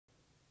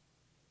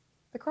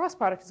The cross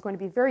product is going to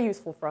be very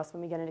useful for us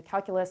when we get into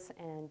calculus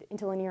and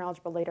into linear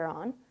algebra later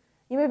on.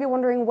 You may be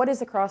wondering, what is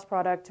the cross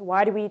product?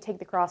 Why do we take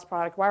the cross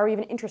product? Why are we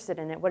even interested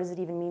in it? What does it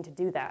even mean to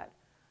do that?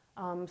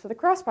 So the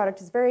cross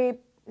product is very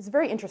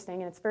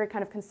interesting, and it's a very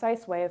kind of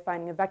concise way of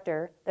finding a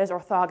vector that is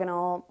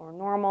orthogonal or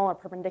normal or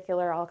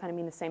perpendicular, all kind of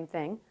mean the same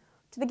thing,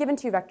 to the given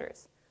two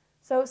vectors.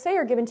 So say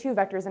you're given two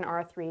vectors in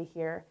R3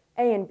 here,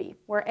 A and B,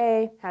 where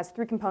A has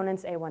three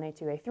components, A1,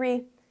 A2,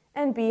 A3,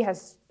 and B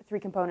has three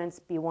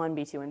components, B1,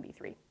 B2, and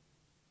B3.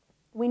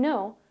 We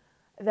know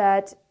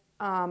that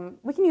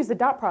we can use the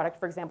dot product,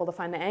 for example, to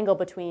find the angle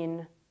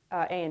between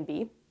A and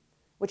B,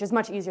 which is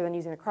much easier than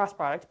using the cross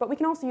product, but we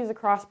can also use the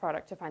cross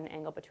product to find the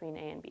angle between A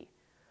and B.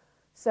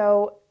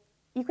 So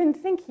you can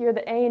think here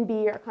that A and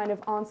B are kind of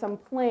on some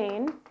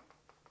plane.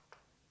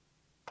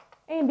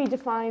 A and B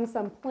define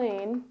some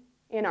plane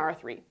in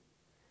R3.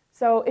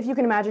 So if you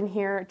can imagine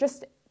here,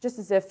 just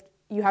as if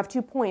you have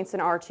 2 points in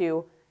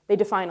R2, they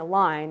define a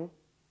line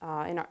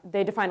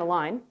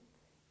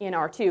in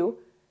R2.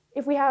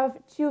 If we have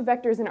two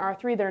vectors in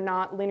R3 that are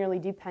not linearly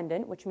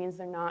dependent, which means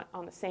they're not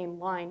on the same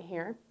line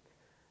here,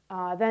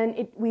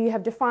 then we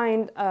have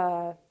defined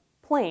a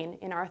plane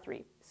in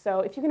R3.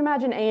 So if you can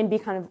imagine A and B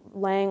kind of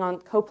laying on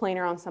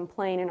coplanar on some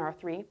plane in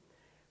R3,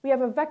 we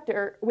have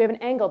an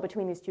angle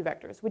between these two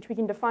vectors, which we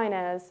can define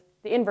as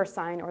the inverse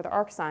sign or the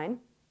arc sign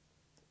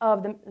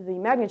of the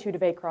magnitude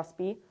of A cross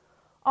B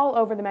all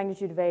over the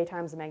magnitude of A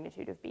times the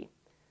magnitude of B.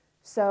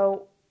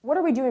 So what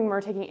are we doing when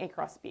we're taking A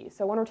cross B?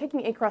 So when we're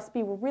taking A cross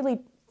B, we're really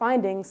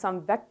finding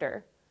some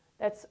vector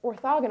that's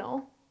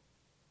orthogonal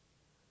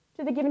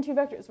to the given two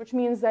vectors, which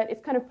means that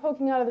it's kind of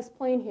poking out of this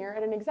plane here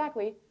at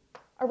exactly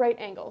a right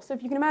angle. So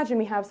if you can imagine,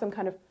 we have some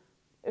kind of,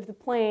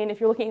 if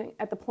you're looking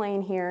at the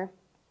plane here,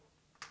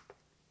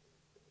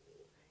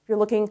 if you're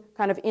looking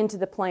kind of into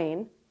the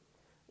plane,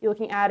 you're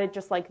looking at it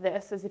just like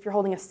this, as if you're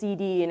holding a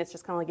CD and it's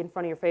just kind of like in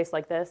front of your face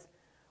like this.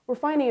 We're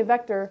finding a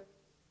vector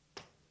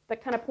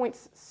that kind of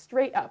points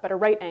straight up at a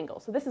right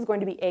angle. So this is going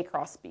to be A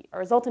cross B, a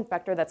resultant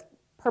vector that's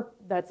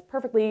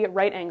perfectly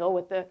right angle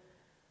with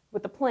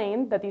the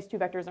plane that these two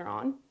vectors are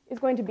on is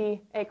going to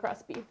be A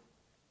cross B.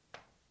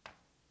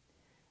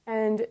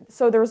 And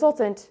so the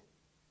resultant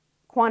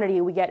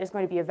quantity we get is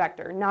going to be a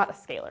vector, not a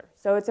scalar.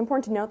 So it's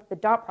important to note that the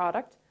dot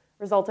product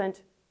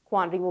resultant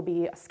quantity will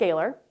be a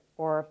scalar,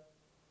 or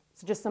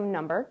it's just some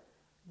number.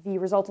 The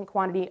resultant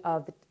quantity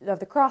of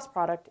the cross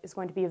product is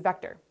going to be a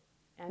vector,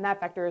 and that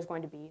vector is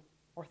going to be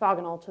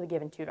orthogonal to the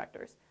given two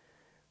vectors.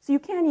 So you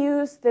can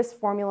use this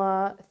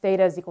formula,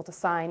 theta is equal to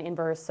sine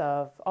inverse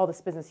of all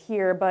this business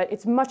here, but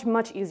it's much,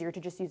 much easier to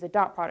just use a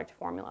dot product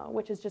formula,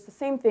 which is just the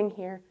same thing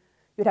here.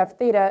 You'd have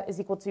theta is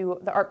equal to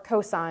the arc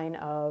cosine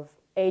of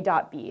A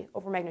dot B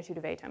over magnitude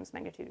of A times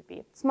magnitude of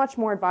B. It's much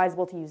more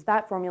advisable to use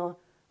that formula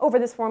over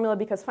this formula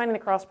because finding the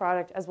cross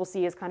product, as we'll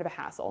see, is kind of a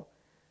hassle.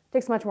 It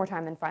takes much more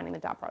time than finding the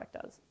dot product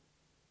does.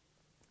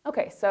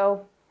 Okay,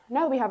 so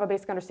now that we have a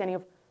basic understanding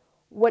of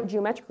what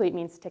geometrically it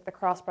means to take the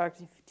cross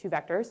product of two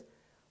vectors,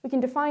 we can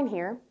define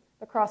here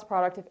the cross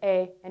product of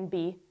A and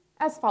B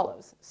as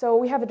follows. So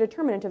we have a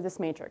determinant of this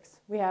matrix.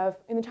 We have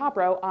in the top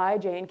row I,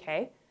 J, and K.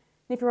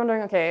 And if you're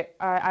wondering, okay,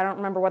 I don't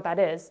remember what that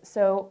is.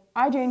 So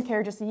I, J, and K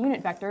are just the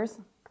unit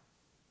vectors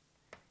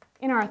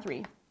in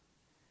R3.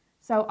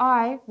 So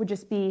I would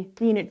just be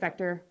the unit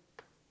vector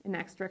in the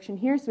x direction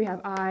here. So we have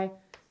I,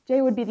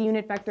 J would be the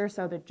unit vector,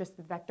 so they're just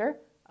the vector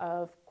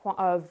of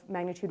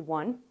magnitude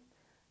 1.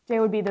 J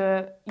would be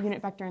the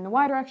unit vector in the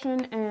y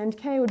direction, and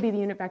K would be the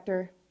unit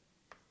vector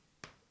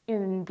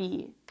in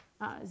the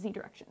z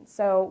direction.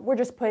 So we're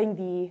just putting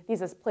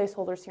these as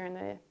placeholders here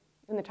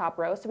in the top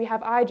row. So we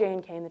have I, J,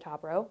 and K in the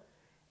top row,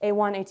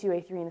 A1, A2,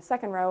 A3 in the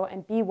second row,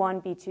 and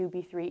B1, B2,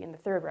 B3 in the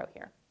third row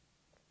here.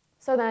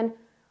 So then,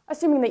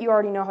 assuming that you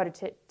already know how to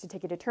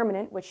take a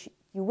determinant, which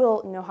you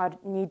will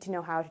need to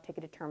know how to take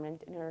a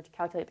determinant in order to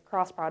calculate the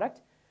cross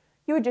product,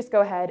 you would just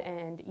go ahead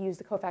and use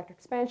the cofactor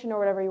expansion or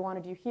whatever you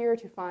want to do here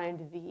to find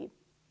the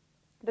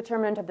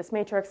determinant of this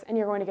matrix, and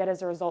you're going to get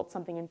as a result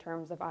something in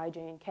terms of I,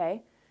 J, and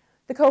K.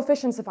 The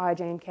coefficients of I,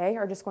 J, and K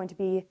are just going to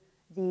be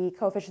the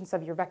coefficients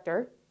of your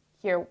vector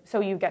here. So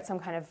you get some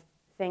kind of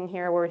thing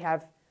here where we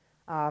have,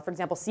 for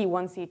example,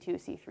 C1, C2,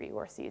 C3,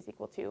 where C is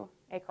equal to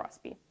A cross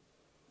B.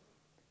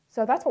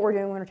 So that's what we're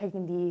doing when we're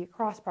taking the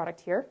cross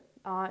product here.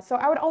 So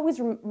I would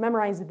always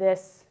memorize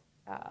this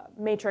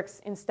matrix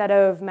instead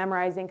of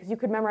memorizing, because you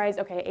could memorize,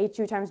 okay,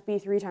 A2 times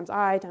B3 times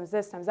I times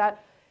this times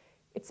that.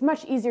 It's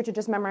much easier to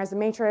just memorize the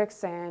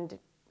matrix and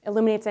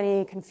eliminates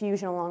any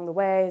confusion along the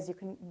way, as you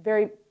can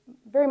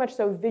very much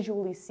so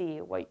visually see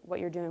what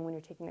you're doing when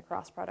you're taking the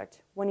cross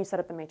product when you set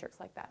up the matrix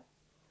like that.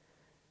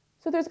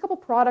 So there's a couple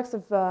products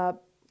of the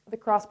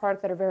cross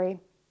product that are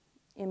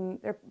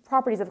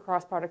properties of the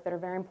cross product that are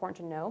very important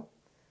to know.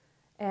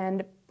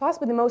 And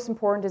possibly the most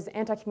important is the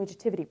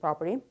anti-commutativity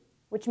property,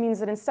 which means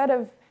that instead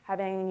of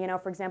having,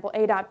 for example,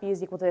 A dot B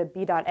is equal to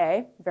B dot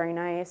A, very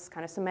nice,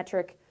 kind of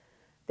symmetric,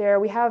 there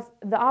we have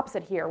the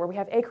opposite here, where we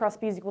have A cross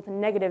B is equal to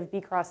negative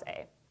B cross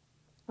A,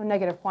 or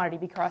negative quantity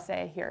B cross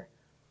A here.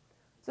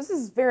 So this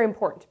is very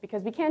important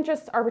because we can't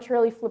just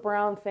arbitrarily flip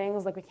around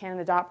things like we can in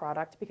the dot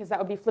product, because that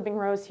would be flipping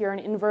rows here and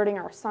inverting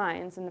our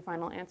signs in the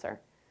final answer.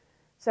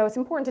 So it's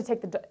important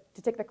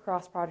to take the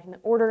cross product in the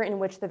order in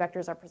which the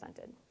vectors are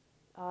presented.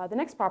 The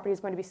next property is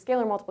going to be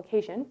scalar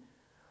multiplication.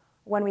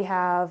 When we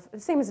have, the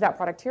same as the dot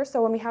product here,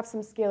 so when we have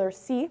some scalar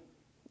c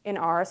in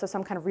R, so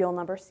some kind of real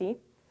number c,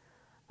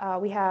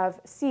 we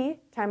have c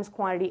times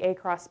quantity a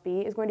cross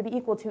b is going to be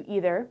equal to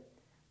either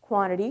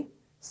quantity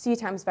c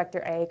times vector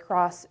a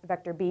cross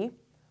vector b,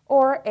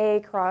 or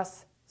a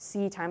cross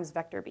c times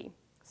vector b.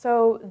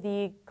 So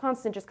the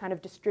constant just kind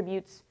of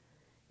distributes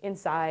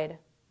inside.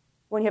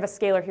 When you have a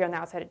scalar here on the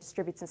outside, it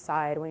distributes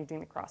inside when you're doing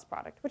the cross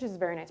product, which is a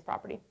very nice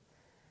property.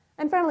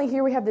 And finally,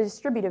 here we have the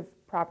distributive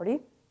property.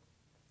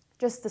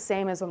 Just the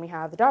same as when we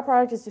have the dot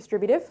product is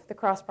distributive, the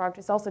cross product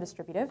is also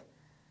distributive.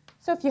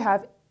 So if you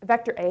have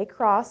vector a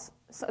cross,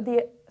 so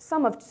the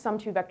sum of some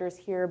two vectors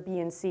here, b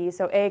and c,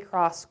 so a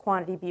cross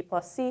quantity b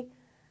plus c,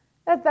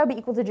 that would be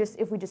equal to just,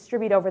 if we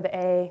distribute over the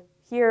a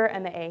here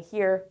and the a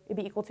here, it'd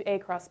be equal to a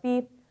cross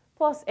b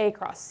plus a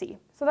cross c.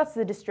 So that's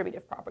the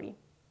distributive property.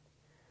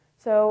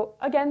 So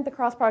again, the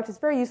cross product is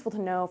very useful to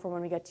know for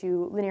when we get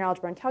to linear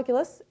algebra and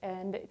calculus,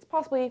 and it's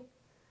possibly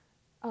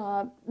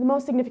the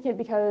most significant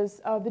because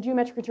of the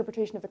geometric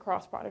interpretation of the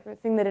cross product, the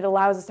thing that it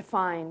allows us to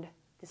find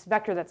this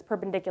vector that's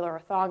perpendicular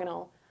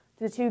orthogonal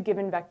to the two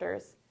given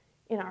vectors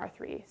in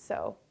R3.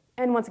 So,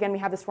 and once again, we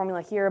have this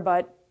formula here,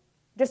 but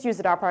just use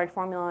the dot product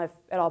formula if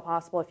at all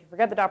possible. If you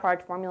forget the dot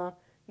product formula,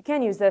 you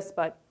can use this,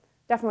 but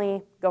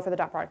definitely go for the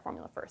dot product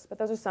formula first. But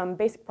those are some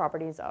basic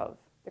properties of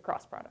the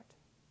cross product.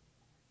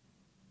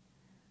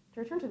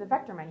 To return to the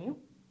vector menu,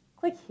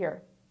 click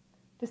here.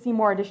 To see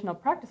more additional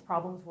practice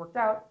problems worked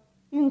out,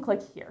 you can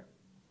click here.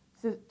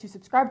 So to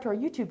subscribe to our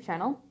YouTube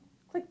channel,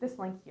 click this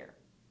link here.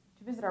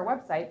 To visit our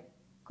website,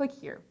 click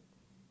here.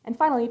 And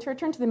finally, to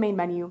return to the main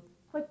menu,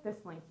 click this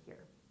link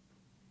here.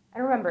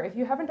 And remember, if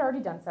you haven't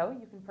already done so,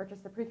 you can purchase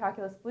the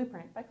Pre-Calculus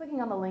Blueprint by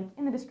clicking on the link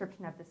in the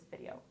description of this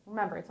video.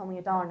 Remember, it's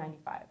only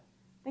 $1.95.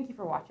 Thank you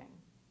for watching.